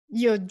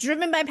You're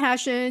driven by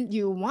passion,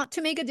 you want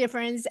to make a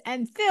difference,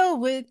 and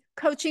filled with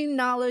coaching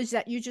knowledge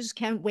that you just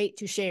can't wait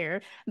to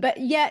share.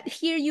 But yet,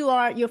 here you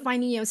are, you're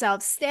finding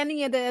yourself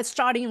standing at the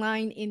starting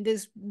line in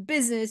this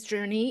business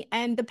journey,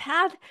 and the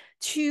path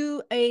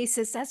to a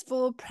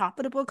successful,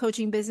 profitable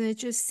coaching business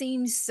just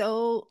seems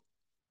so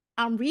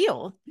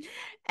unreal.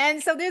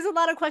 And so there's a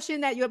lot of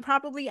questions that you're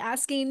probably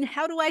asking.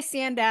 How do I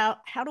stand out?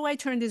 How do I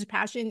turn this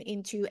passion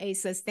into a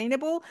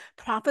sustainable,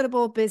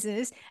 profitable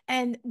business?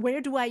 And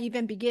where do I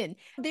even begin?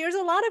 There's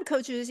a lot of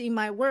coaches in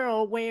my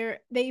world where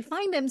they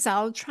find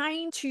themselves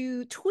trying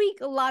to tweak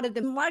a lot of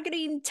the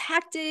marketing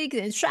tactics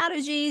and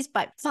strategies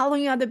by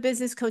following other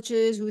business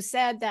coaches who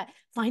said that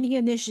finding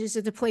a niche is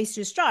the place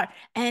to start.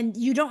 And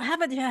you don't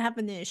have to have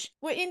a niche.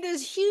 We're in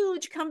this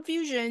huge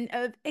confusion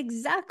of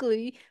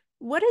exactly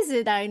what is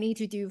it that I need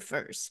to do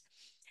first?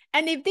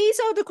 And if these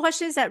are the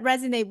questions that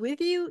resonate with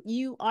you,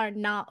 you are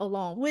not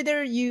alone.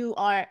 Whether you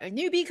are a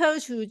newbie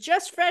coach who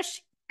just fresh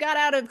got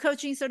out of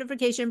coaching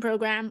certification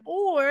program,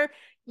 or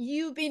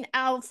you've been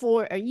out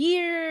for a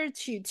year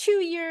to 2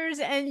 years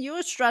and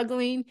you're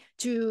struggling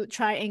to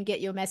try and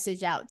get your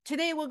message out.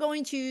 Today, we're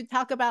going to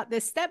talk about the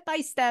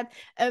step-by-step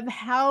of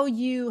how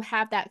you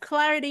have that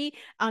clarity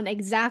on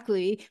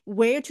exactly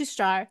where to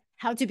start,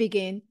 how to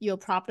begin your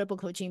profitable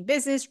coaching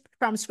business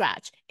from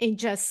scratch in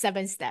just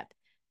 7 steps.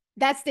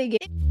 That's the game.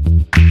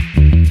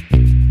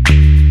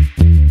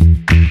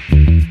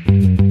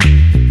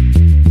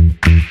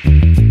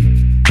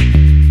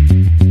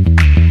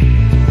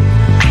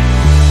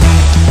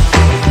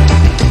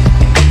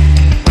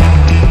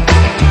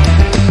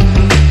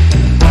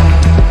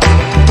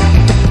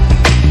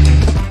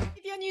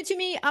 To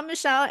me, I'm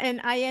Michelle,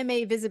 and I am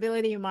a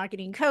visibility and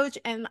marketing coach.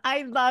 And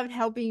I love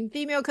helping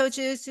female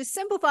coaches to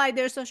simplify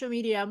their social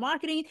media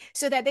marketing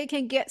so that they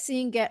can get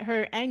seen, get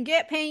heard, and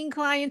get paying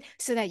clients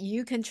so that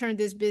you can turn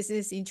this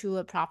business into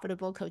a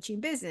profitable coaching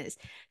business.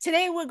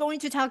 Today, we're going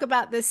to talk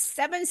about the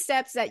 7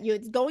 steps that you're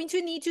going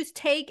to need to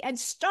take and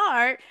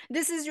start.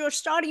 This is your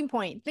starting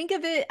point. Think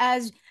of it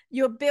as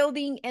you're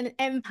building an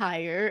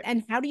empire.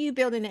 And how do you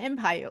build an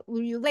empire?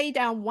 You lay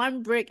down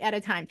one brick at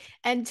a time.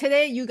 And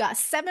today you got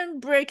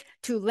 7 brick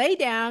to lay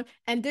down,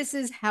 and this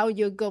is how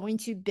you're going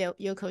to build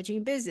your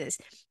coaching business.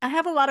 I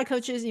have a lot of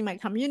coaches in my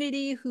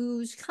community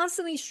who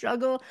constantly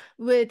struggle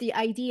with the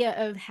idea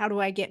of how do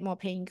I get more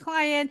paying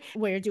client?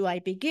 Where do I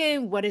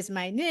begin? What is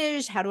my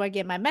niche? How do I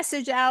get my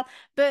message out?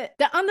 But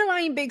the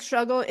underlying big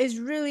struggle is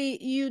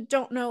really you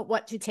don't know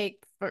what to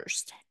take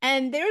first.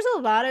 And there's a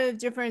lot of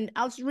different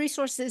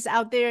resources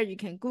out there. You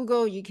can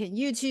Google, you can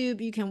YouTube,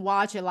 you can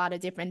watch a lot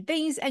of different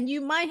things, and you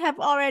might have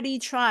already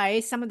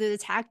tried some of the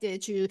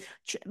tactics to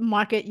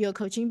market your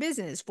coaching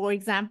business. For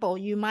example,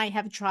 you might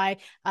have tried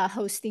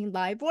hosting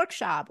live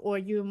workshop, or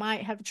you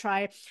might have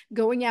tried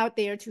going out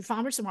there to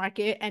farmers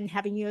market and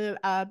having your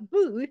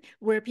booth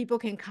where people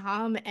can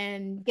come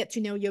and get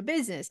to know your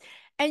business.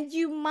 And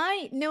you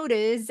might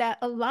notice that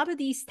a lot of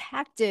these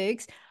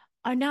tactics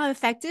are not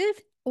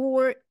effective,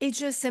 or it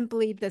just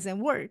simply doesn't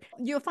work.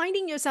 You're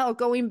finding yourself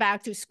going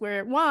back to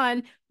square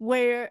one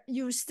where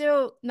you're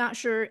still not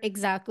sure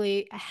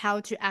exactly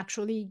how to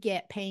actually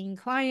get paying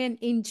client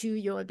into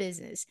your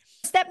business.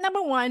 Step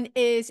number 1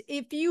 is,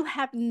 if you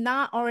have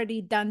not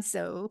already done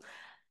so,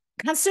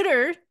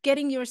 consider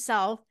getting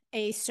yourself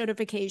a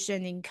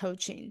certification in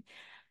coaching.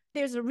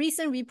 There's a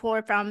recent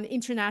report from the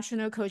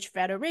International Coach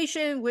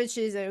Federation, which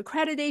is an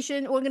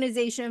accreditation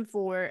organization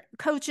for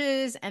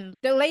coaches. And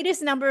the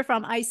latest number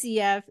from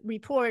ICF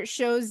report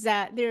shows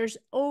that there's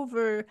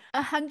over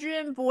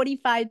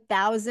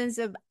 145,000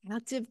 of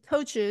active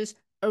coaches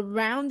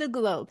around the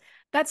globe.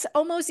 That's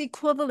almost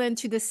equivalent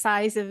to the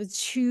size of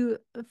 2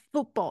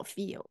 football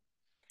fields.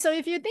 So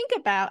if you think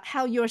about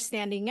how you're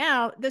standing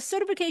out, the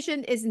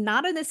certification is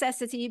not a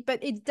necessity,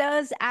 but it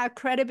does add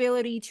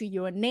credibility to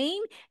your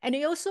name. And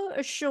it also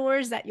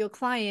assures that your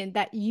client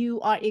that you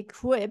are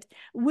equipped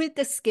with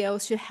the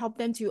skills to help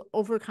them to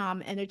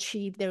overcome and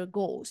achieve their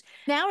goals.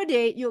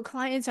 Nowadays, your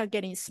clients are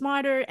getting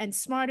smarter and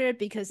smarter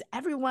because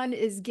everyone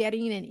is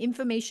getting an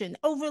information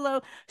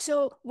overload.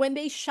 So when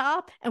they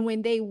shop and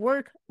when they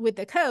work with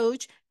the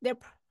coach, they're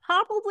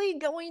probably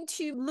going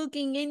to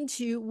looking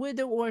into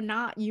whether or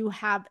not you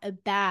have a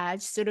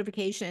badge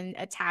certification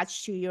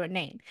attached to your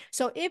name.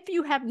 So if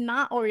you have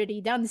not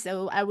already done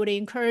so, I would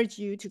encourage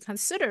you to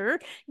consider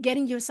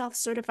getting yourself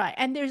certified.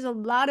 And there's a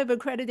lot of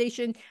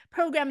accreditation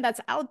program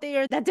that's out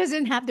there that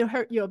doesn't have to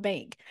hurt your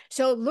bank.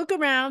 So look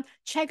around,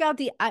 check out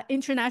the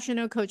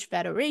International Coach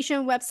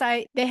Federation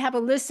website. They have a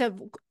list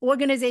of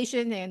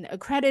organization and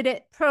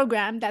accredited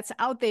program that's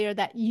out there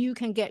that you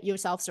can get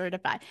yourself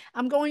certified.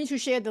 I'm going to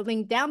share the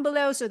link down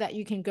below so that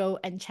you can go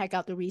and check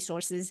out the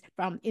resources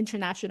from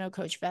International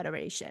Coach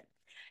Federation.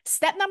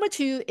 Step number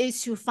two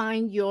is to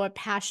find your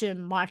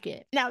passion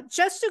market. Now,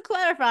 just to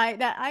clarify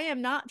that I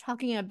am not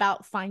talking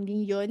about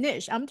finding your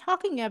niche. I'm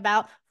talking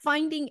about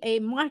finding a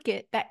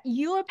market that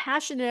you're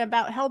passionate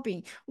about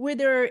helping,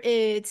 whether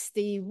it's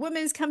the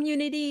women's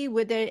community,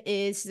 whether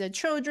it's the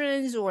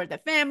children's or the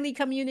family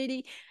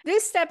community.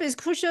 This step is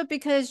crucial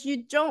because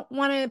you don't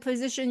want to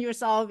position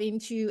yourself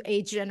into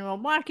a general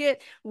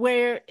market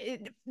where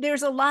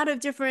there's a lot of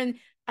different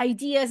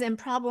ideas and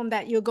problem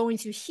that you're going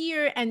to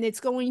hear, and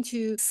it's going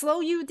to slow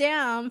you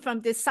down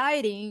from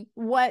deciding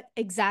what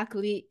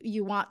exactly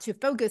you want to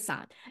focus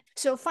on.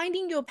 So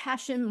finding your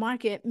passion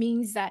market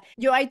means that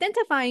you're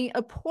identifying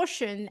a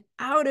portion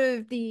out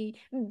of the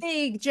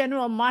big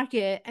general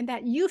market and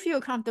that you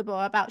feel comfortable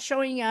about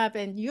showing up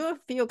and you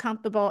feel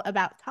comfortable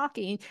about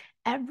talking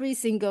every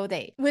single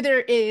day,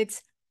 whether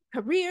it's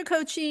career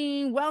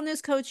coaching,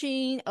 wellness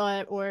coaching,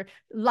 or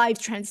life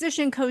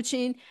transition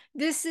coaching.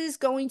 This is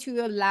going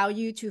to allow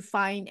you to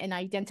find and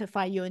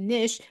identify your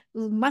niche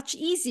much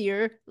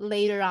easier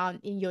later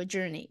on in your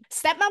journey.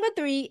 Step number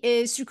three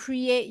is to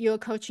create your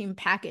coaching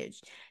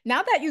package.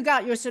 Now that you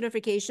got your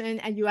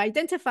certification and you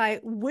identify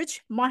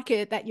which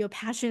market that you're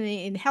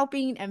passionate in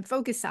helping and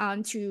focus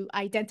on to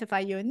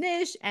identify your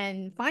niche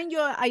and find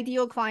your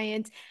ideal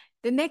client,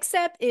 the next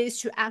step is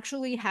to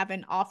actually have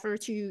an offer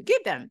to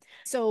give them.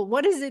 So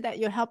what is it that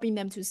you're helping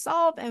them to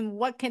solve and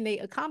what can they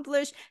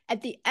accomplish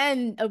at the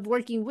end of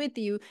working with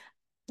you?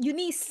 You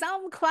need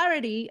some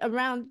clarity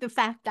around the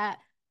fact that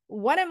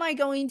what am I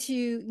going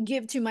to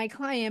give to my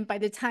client by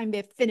the time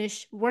they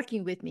finish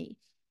working with me?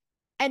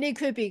 And it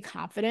could be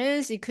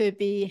confidence, it could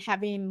be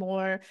having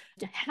more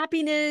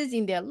happiness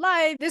in their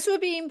life. This would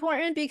be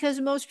important because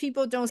most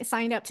people don't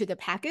sign up to the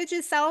package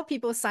itself.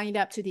 People sign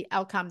up to the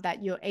outcome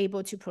that you're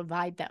able to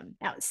provide them.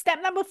 Now, step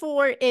number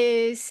four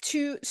is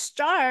to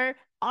start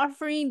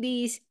offering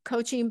these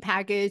coaching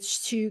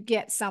package to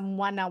get some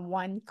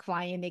one-on-one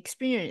client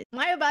experience.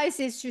 My advice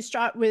is to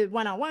start with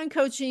one-on-one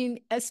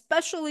coaching,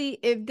 especially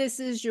if this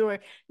is your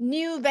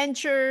new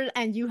venture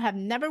and you have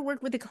never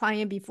worked with a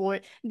client before.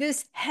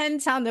 This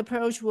hands-on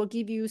approach will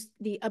give you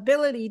the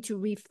ability to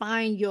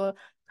refine your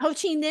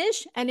coaching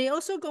niche, and it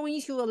also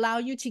going to allow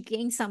you to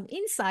gain some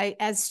insight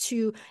as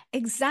to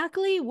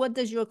exactly what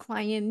does your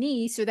client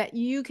need so that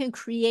you can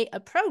create a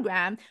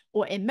program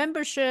or a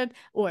membership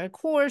or a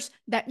course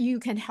that you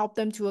can help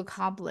them to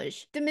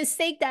accomplish. The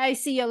mistake that I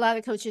see a lot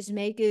of coaches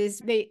make is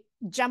they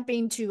jump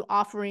into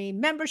offering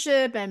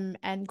membership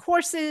and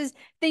courses,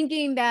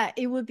 thinking that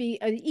it would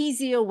be an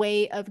easier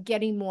way of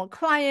getting more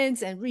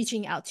clients and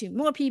reaching out to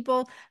more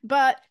people,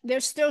 but they're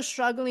still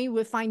struggling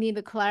with finding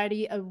the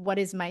clarity of what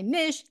is my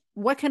niche,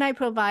 what can I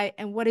provide,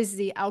 and what is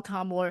the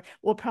outcome or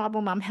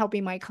problem I'm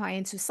helping my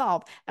client to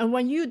solve. And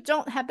when you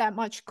don't have that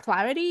much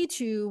clarity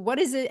to what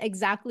is it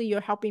exactly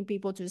you're helping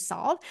people to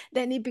solve,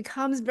 then it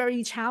becomes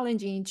very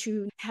challenging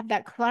to have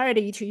that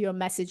clarity to your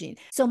messaging.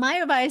 So my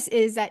advice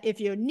is that if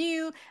you're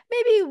new,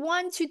 maybe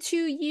 1 to 2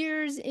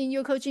 years in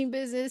your coaching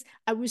business,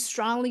 I would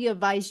strongly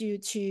advise you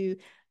to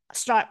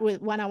start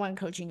with one-on-one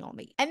coaching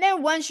only. And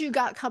then once you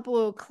got a couple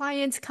of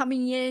clients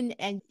coming in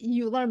and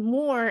you learn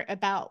more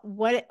about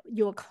what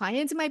your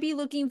clients might be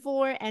looking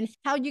for and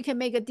how you can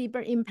make a deeper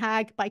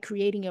impact by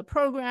creating a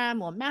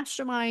program or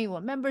mastermind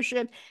or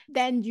membership,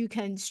 then you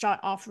can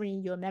start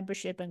offering your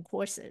membership and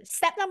courses.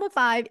 Step number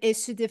 5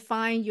 is to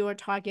define your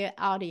target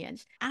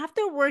audience.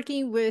 After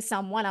working with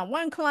some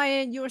one-on-one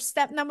client, your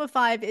step number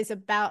 5 is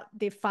about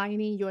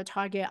defining your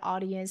target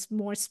audience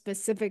more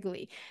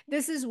specifically.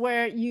 This is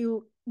where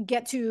you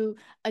get to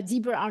a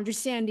deeper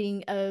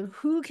understanding of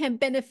who can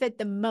benefit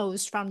the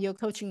most from your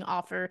coaching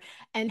offer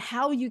and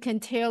how you can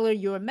tailor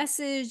your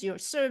message, your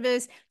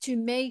service to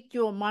make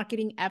your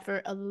marketing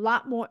effort a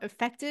lot more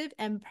effective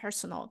and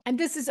personal. And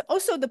this is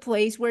also the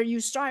place where you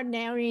start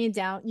narrowing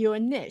down your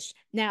niche.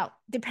 Now,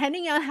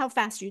 depending on how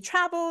fast you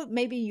travel,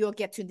 maybe you'll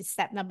get to the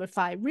step number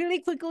 5 really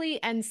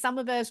quickly, and some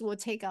of us will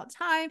take our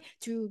time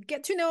to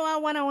get to know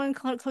our one-on-one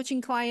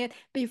coaching client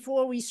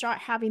before we start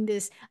having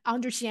this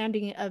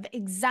understanding of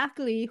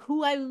exactly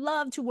who I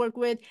love to work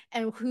with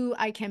and who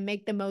I can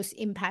make the most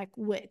impact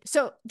with.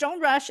 So don't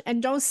rush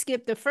and don't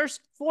skip the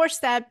first 4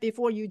 steps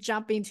before you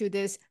jump into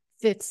this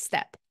 5th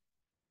step.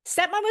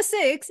 Step number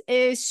 6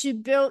 is to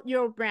build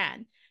your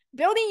brand.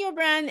 Building your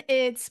brand,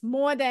 it's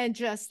more than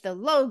just the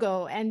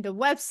logo and the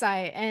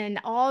website and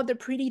all the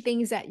pretty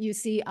things that you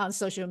see on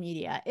social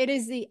media. It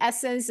is the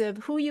essence of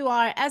who you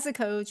are as a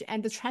coach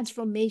and the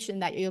transformation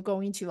that you're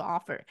going to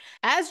offer.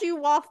 As you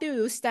walk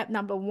through step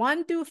number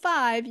 1 through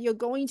 5, you're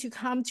going to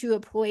come to a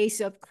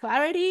place of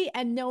clarity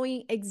and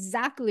knowing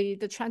exactly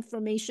the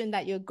transformation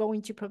that you're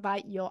going to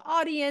provide your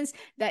audience,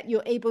 that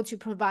you're able to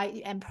provide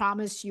and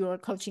promise your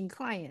coaching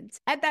clients.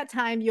 At that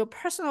time, your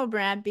personal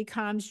brand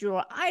becomes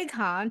your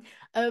icon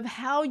of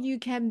how you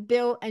can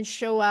build and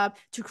show up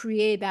to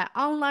create that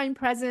online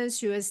presence,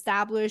 to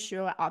establish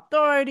your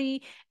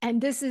authority.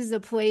 And this is a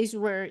place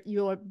where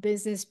your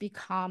business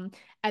become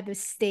at the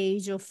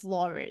stage of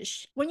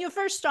flourish. When you're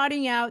first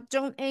starting out,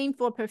 don't aim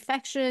for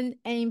perfection,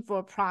 aim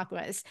for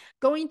progress.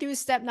 Going through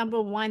step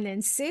number 1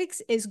 and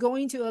 6 is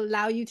going to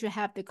allow you to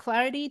have the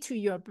clarity to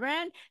your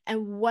brand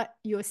and what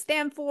you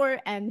stand for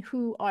and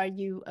who are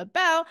you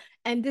about.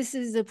 And this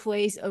is a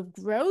place of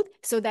growth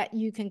so that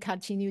you can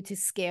continue to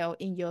scale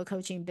in your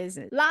coaching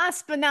business.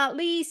 Last but not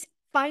least,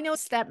 final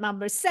step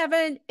number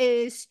 7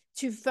 is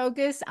to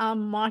focus on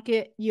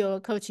market your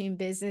coaching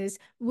business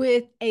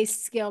with a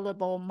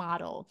scalable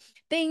model.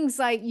 Things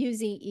like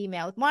using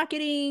email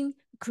marketing,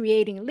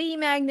 creating lead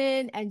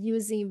magnet, and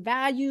using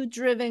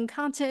value-driven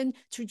content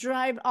to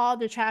drive all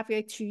the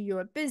traffic to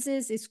your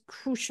business is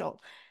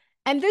crucial.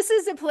 And this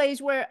is a place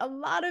where a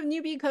lot of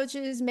newbie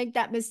coaches make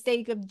that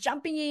mistake of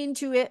jumping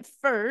into it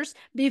first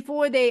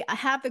before they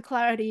have the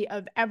clarity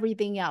of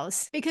everything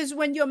else. Because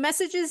when your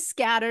messages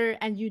scatter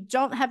and you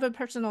don't have a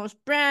personal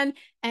brand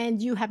and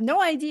you have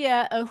no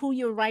idea of who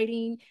you're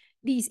writing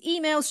these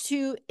emails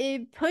to,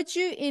 it puts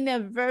you in a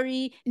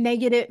very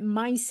negative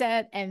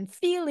mindset and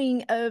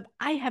feeling of,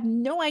 I have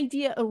no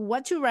idea of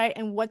what to write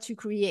and what to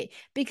create,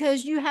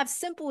 because you have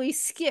simply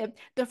skipped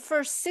the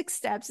first 6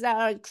 steps that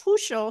are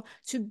crucial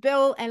to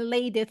build and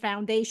lay the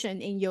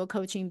foundation in your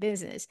coaching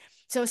business.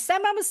 So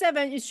step number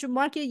 7 is to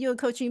market your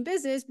coaching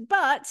business,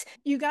 but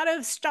you got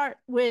to start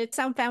with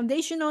some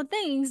foundational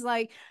things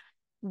like,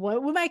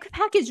 what would my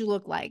package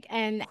look like?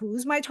 And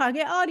who's my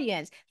target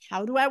audience?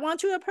 How do I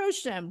want to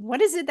approach them? What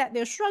is it that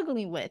they're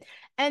struggling with?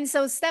 And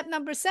so step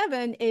number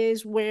 7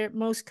 is where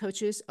most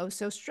coaches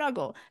also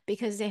struggle,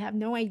 because they have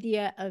no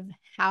idea of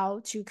how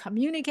to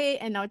communicate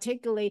and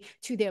articulate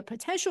to their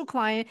potential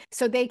client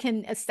so they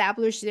can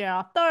establish their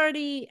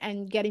authority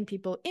and getting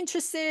people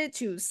interested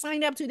to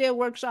sign up to their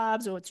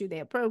workshops or to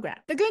their program.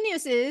 The good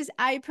news is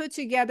I put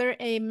together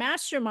a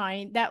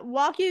mastermind that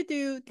walk you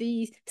through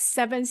these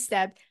 7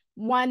 steps,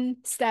 one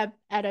step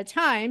at a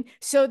time,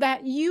 so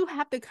that you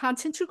have the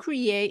content to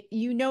create,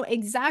 you know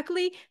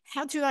exactly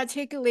how to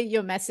articulate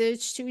your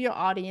message to your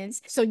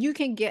audience so you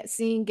can get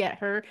seen, get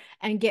heard,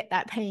 and get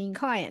that paying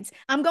clients.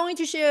 I'm going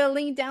to share a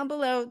link down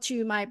below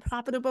to my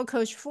profitable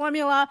coach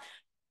formula.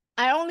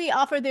 I only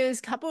offer this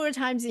a couple of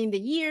times in the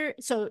year.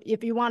 So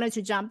if you wanted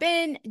to jump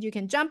in, you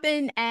can jump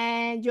in,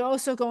 and you're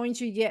also going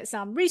to get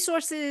some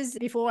resources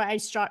before I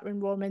start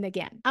enrollment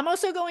again. I'm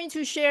also going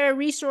to share a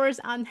resource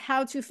on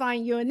how to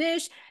find your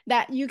niche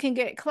that you can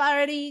get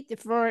clarity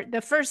for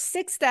the first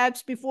 6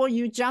 steps before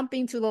you jump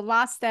into the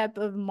last step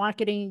of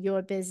marketing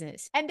your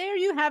business. And there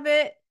you have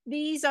it.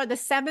 These are the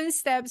 7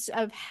 steps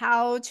of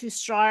how to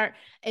start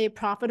a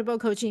profitable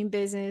coaching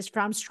business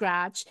from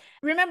scratch.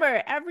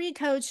 Remember, every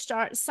coach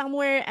starts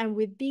somewhere, and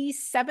with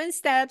these 7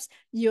 steps,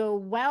 you're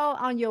well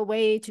on your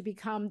way to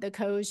become the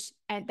coach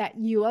and that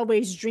you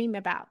always dream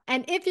about.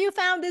 And if you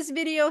found this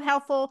video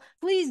helpful,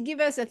 please give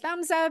us a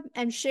thumbs up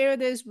and share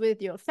this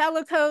with your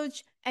fellow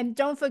coach. And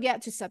don't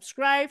forget to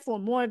subscribe for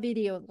more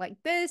videos like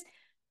this.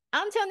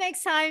 Until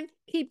next time,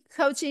 keep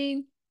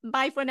coaching.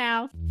 Bye for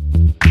now.